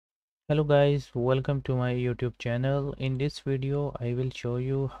Hello guys, welcome to my YouTube channel. In this video I will show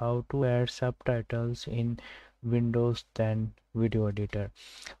you how to add subtitles in Windows 10 video editor.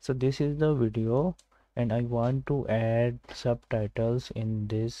 So this is the video and I want to add subtitles in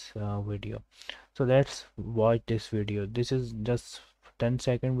this video. So let's watch this video. This is just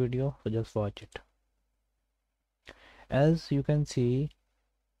 10-second video, so just watch it. As you can see,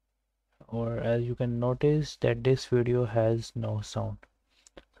 or as you can notice, that this video has no sound.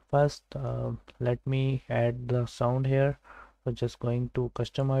 First, let me add the sound here. So just going to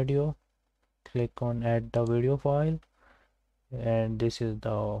custom audio, click on add the video file, and this is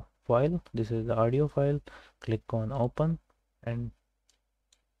the file, this is the audio file. Click on open and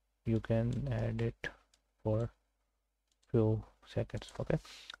you can add it for few seconds. Okay,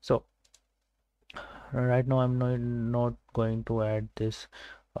 so right now I'm not going to add this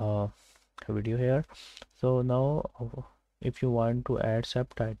uh, video here. So now if you want to add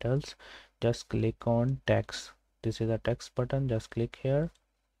subtitles, just click on text. This is a text button, just click here.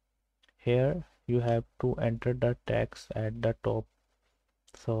 Here you have to enter the text at the top.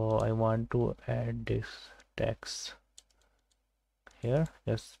 So I want to add this text here,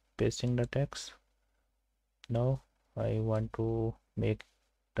 just pasting the text. Now I want to make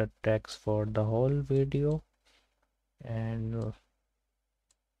the text for the whole video, and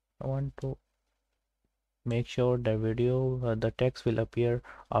I want to make sure the text will appear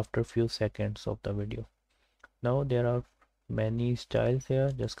after few seconds of the video. Now there are many styles here,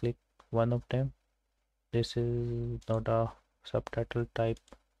 just click one of them. This is not a subtitle type.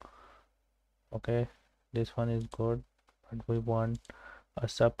 Okay, this one is good, but we want a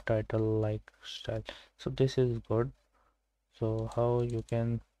subtitle like style, so this is good. So how you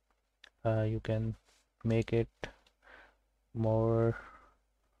can make it more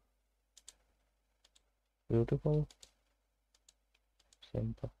beautiful,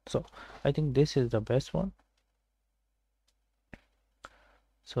 simple. So I think this is the best one.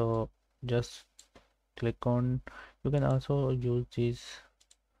 So just click on, you can also use this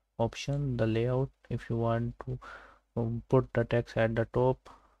option, the layout. If you want to put the text at the top,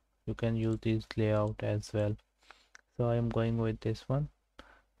 you can use this layout as well. So I am going with this one,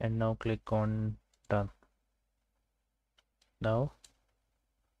 and now click on done. Now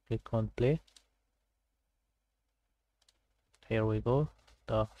click on play. Here we go.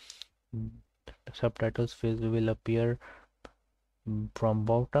 The subtitles will appear from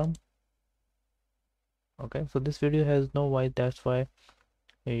bottom. Okay, so this video has no voice, that's why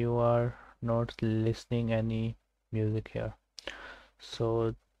you are not listening any music here.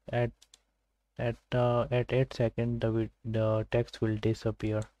 So at 8 seconds the text will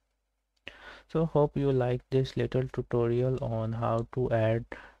disappear. So hope you like this little tutorial on how to add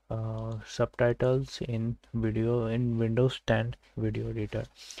subtitles in Windows 10 video editor.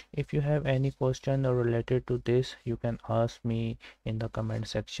 If you have any question related to this, you can ask me in the comment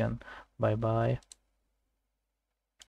section. Bye bye.